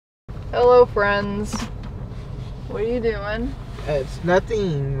Hello, friends. What are you doing? It's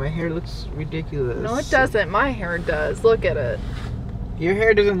nothing. My hair looks ridiculous. No, it doesn't. My hair does. Look at it. Your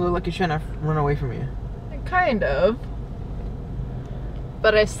hair doesn't look like it's trying to run away from you. Kind of.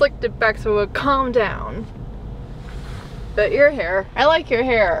 But I slicked it back so it would calm down. But your hair, I like your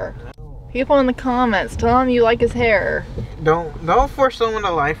hair. People in the comments, tell him you like his hair. Don't force someone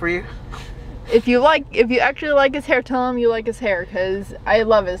to lie for you. If you actually like his hair, tell him you like his hair, because I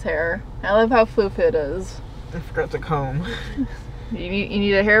love his hair. I love how floof it is. I forgot to comb. You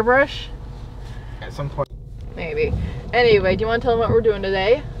need a hairbrush? At some point. Maybe. Anyway, do you want to tell them what we're doing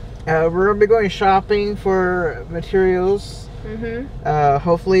today? We're gonna be going shopping for materials.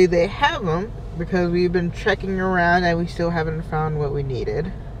 Hopefully they have them, because we've been checking around and we still haven't found what we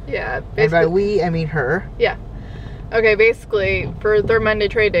needed. Yeah. And by we, I mean her. Yeah. Okay, basically, for Third Monday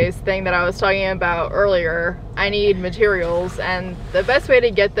Trade Days thing that I was talking about earlier, I need materials, and the best way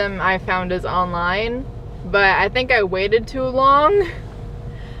to get them I found is online, but I think I waited too long.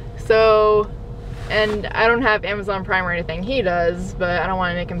 So, and I don't have Amazon Prime or anything. He does, but I don't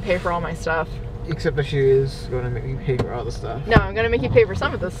want to make him pay for all my stuff. Except that she is going to make me pay for all the stuff. No, I'm going to make you pay for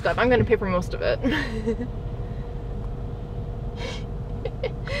some of this stuff. I'm going to pay for most of it.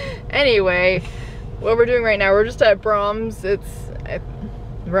 Anyway, what we're doing right now, we're just at Brahms.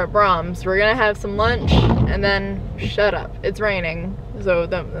 We're at Brahms. We're gonna have some lunch and then shut up. It's raining, so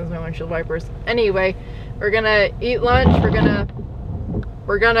that's my windshield wipers. Anyway, we're gonna eat lunch.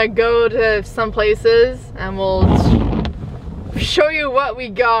 We're gonna go to some places and we'll show you what we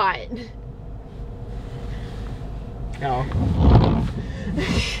got. No.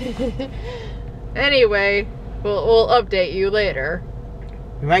 Anyway, we'll update you later.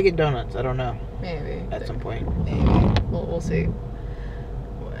 We might get donuts. I don't know. Maybe. At some point. Maybe. We'll see.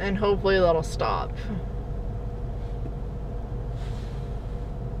 And hopefully that'll stop.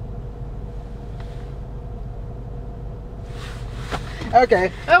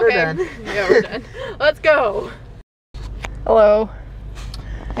 Okay. We're done. Yeah, we're done. Let's go. Hello.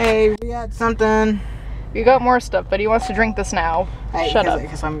 Hey, we got something. We got more stuff, but he wants to drink this now. Hey, Shut up.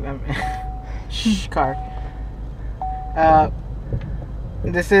 Because I'm shh, car.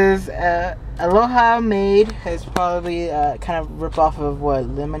 This is Aloha Made. It's probably kind of rip off of what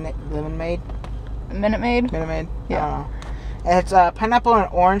Lemon Made. Minute Maid? Minute Maid. Yeah. It's pineapple and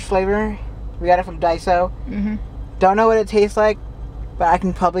orange flavor. We got it from Daiso. Mhm. Don't know what it tastes like, but I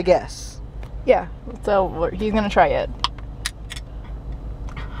can probably guess. Yeah. So he's gonna try it.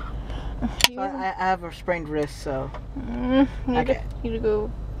 I have a sprained wrist, so. Need to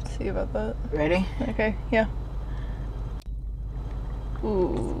go see about that. Ready? Okay. Yeah.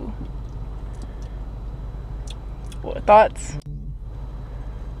 Ooh. What thoughts?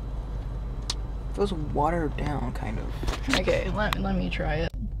 Feels watered down, kind of. Okay, let me try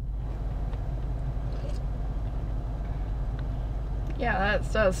it. Yeah,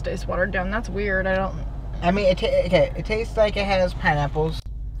 that does taste watered down. That's weird. I mean, it tastes like it has pineapples.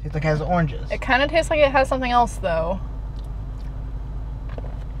 It tastes like it has oranges. It kind of tastes like it has something else, though.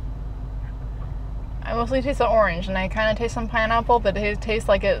 I mostly taste the orange, and I kind of taste some pineapple, but it tastes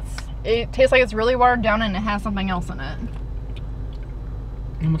like it's really watered down, and it has something else in it.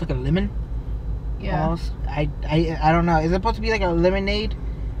 Almost like a lemon. Yeah. Almost. I don't know. Is it supposed to be like a lemonade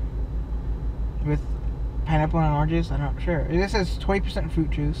with pineapple and oranges? I'm not sure. This says 20% fruit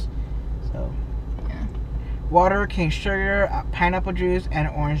juice, so. Yeah. Water, cane sugar, pineapple juice, and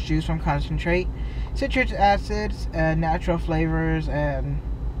orange juice from concentrate. Citric acids, natural flavors, and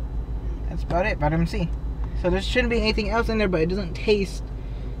that's about it. Vitamin C. So there shouldn't be anything else in there, but it doesn't taste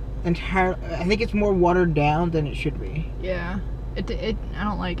entire. I think it's more watered down than it should be. Yeah. I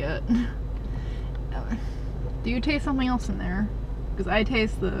don't like it. Do you taste something else in there? Because I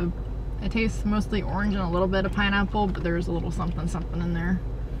taste it tastes mostly orange and a little bit of pineapple, but there's a little something in there.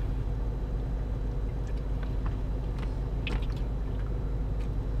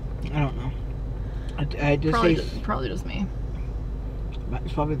 I don't know. I just probably just me.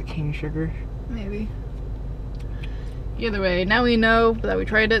 It's probably the cane sugar. Maybe. Either way, now we know that we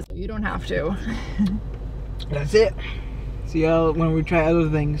tried it, so you don't have to. That's it. See y'all when we try other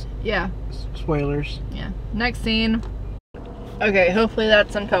things. Yeah. Spoilers. Yeah. Next scene. Okay, hopefully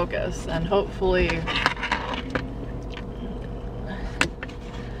that's in focus, and hopefully.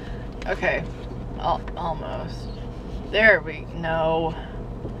 Okay. Almost. There we go.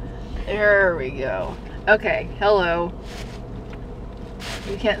 There we go. Okay, hello.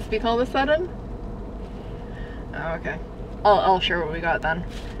 You can't speak all of a sudden? Oh, okay. I'll share what we got then.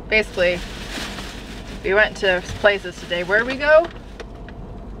 Basically, we went to places today. Where'd we go?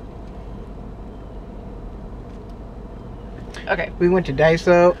 Okay. We went to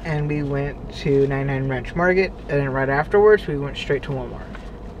Daiso and we went to 99 Ranch Market, and then right afterwards we went straight to Walmart.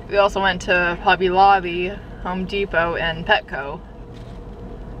 We also went to Hobby Lobby, Home Depot, and Petco.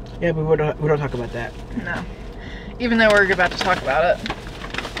 Yeah, but we don't talk about that. No. Even though we're about to talk about it.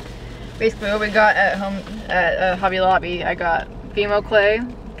 Basically what we got at Hobby Lobby, I got Fimo clay,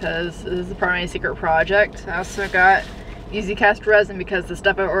 because this is part of my secret project. I also got Easy Cast resin because the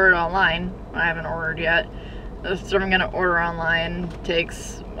stuff I ordered online, I haven't ordered yet. The stuff I'm going to order online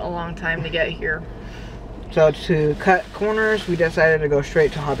takes a long time to get here. So to cut corners, we decided to go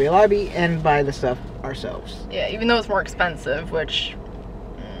straight to Hobby Lobby and buy the stuff ourselves. Yeah, even though it's more expensive, which...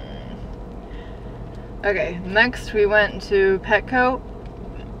 Okay, next we went to Petco.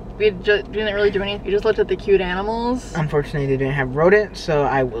 We didn't really do anything, we just looked at the cute animals. Unfortunately, they didn't have rodents, so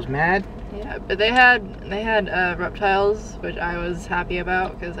I was mad. Yeah, but they had reptiles, which I was happy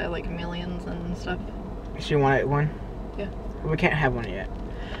about because I like chameleons and stuff. So you wanted one? Yeah. We can't have one yet.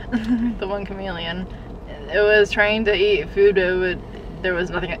 The one chameleon. It was trying to eat food. There was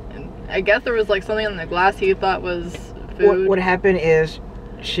nothing. I guess there was like something in the glass he thought was food. What happened is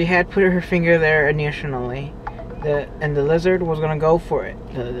she had put her finger there initially, and the lizard was gonna go for it.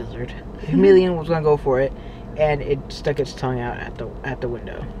 The chameleon was gonna go for it, and it stuck its tongue out at the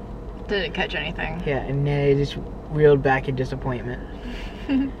window. Didn't catch anything. Yeah, and then it just reeled back in disappointment.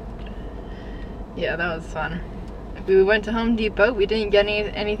 Yeah, that was fun. We went to Home Depot. We didn't get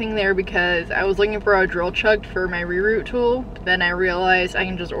anything there because I was looking for a drill chuck for my reroute tool. But then I realized I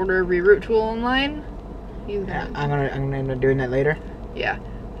can just order a reroute tool online. Yeah, I'm gonna end up doing that later. Yeah,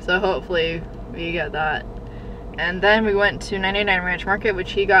 so hopefully we get that. And then we went to 99 Ranch Market,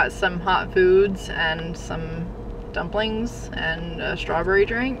 which he got some hot foods and some dumplings and a strawberry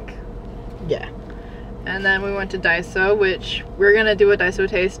drink. Yeah. And then we went to Daiso, which we're gonna do a Daiso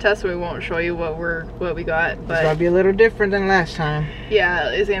taste test, so we won't show you what we got. But it's gonna be a little different than last time. Yeah,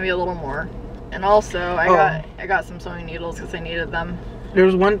 it's gonna be a little more. And also, I got some sewing needles because I needed them. There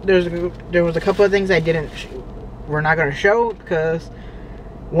was a couple of things we're not gonna show because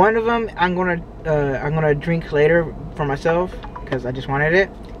one of them I'm gonna drink later for myself because I just wanted it,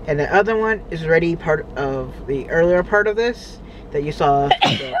 and the other one is already part of the earlier part of this that you saw.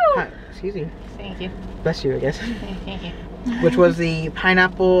 Excuse me. Thank you. Bless you, I guess. Thank you. Which was the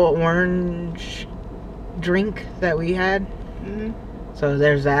pineapple orange drink that we had. Mhm. So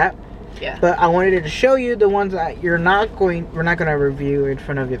there's that. Yeah. But I wanted to show you the ones that we're not gonna review in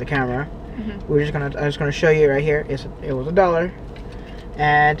front of the camera. Mm-hmm. I'm just gonna show you right here. It was $1,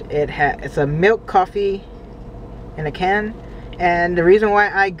 and it's a milk coffee in a can. And the reason why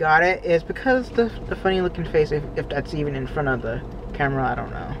I got it is because the funny looking face. If that's even in front of the camera, I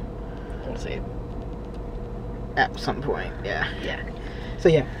don't know. We'll see. At some point, yeah. Yeah. So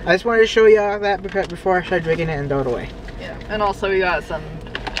yeah, I just wanted to show y'all that before I start drinking it and throw it away. Yeah. And also we got some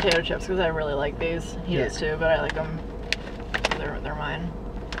potato chips because I really like these. He does too, but I like them. They're mine.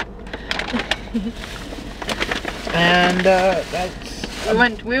 And that's.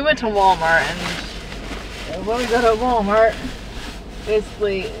 We went to Walmart, and when we got at Walmart,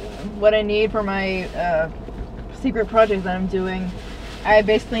 basically what I need for my secret project that I'm doing, I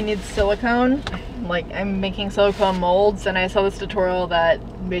basically need silicone. Like, I'm making silicone molds, and I saw this tutorial that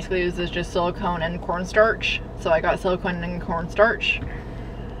basically uses just silicone and cornstarch. So I got silicone and cornstarch.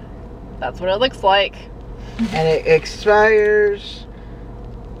 That's what it looks like. And it expires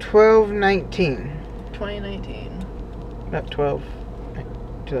 12/19. 2019. Not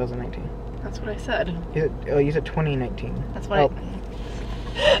 2019. That's what I said. You said 2019. That's what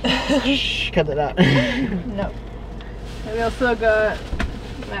Shh, cut that out. No. And we also got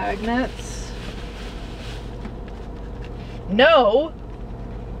magnets. No!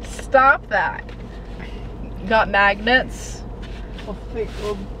 Stop that. Got magnets.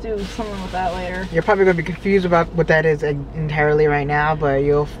 We'll do something with that later. You're probably going to be confused about what that is entirely right now, but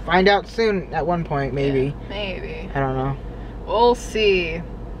you'll find out soon at one point, maybe. Yeah, maybe. I don't know. We'll see.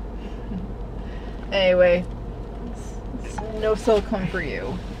 Anyway, no silicone for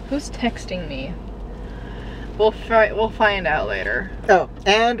you. Who's texting me? We'll find out later. Oh,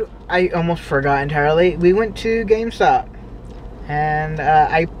 and I almost forgot entirely. We went to GameStop, and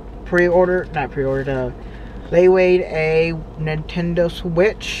I laywayed a Nintendo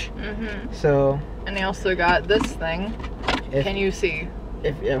Switch. Mm-hmm. So. And I also got this thing. Can you see?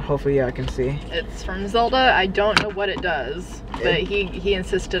 Hopefully I can see. It's from Zelda. I don't know what it does, but he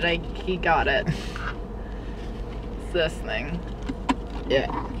insisted he got it. It's this thing. Yeah.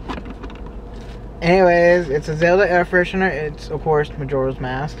 Anyways, it's a Zelda air freshener. It's, of course, Majora's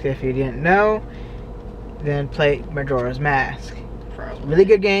Mask. If you didn't know, then play Majora's Mask. Probably. Really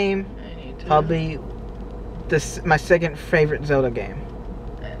good game. I need to. Probably my second favorite Zelda game.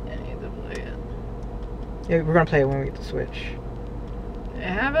 I need to play it. Yeah, we're gonna play it when we get the Switch. They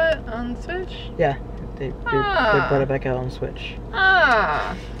have it on Switch? Yeah, they brought it back out on Switch.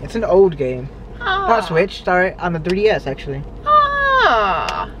 Ah. It's an old game. Ah. Not Switch, sorry, on the 3DS actually.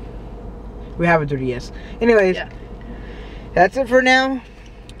 Ah. We have a 3DS. Anyways, Yeah. that's it for now.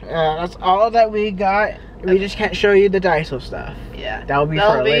 That's all that we got. We just can't show you the Daiso stuff. Yeah. That'll be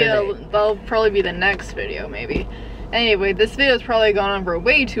for a later date. That'll probably be the next video, maybe. Anyway, this video's probably gone on for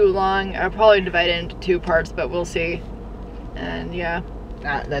way too long. I'll probably divide it into 2 parts, but we'll see. And yeah.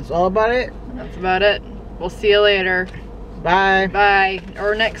 That's all about it. That's about it. We'll see you later. Bye. Bye.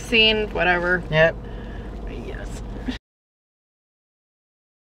 Or next scene, whatever. Yep.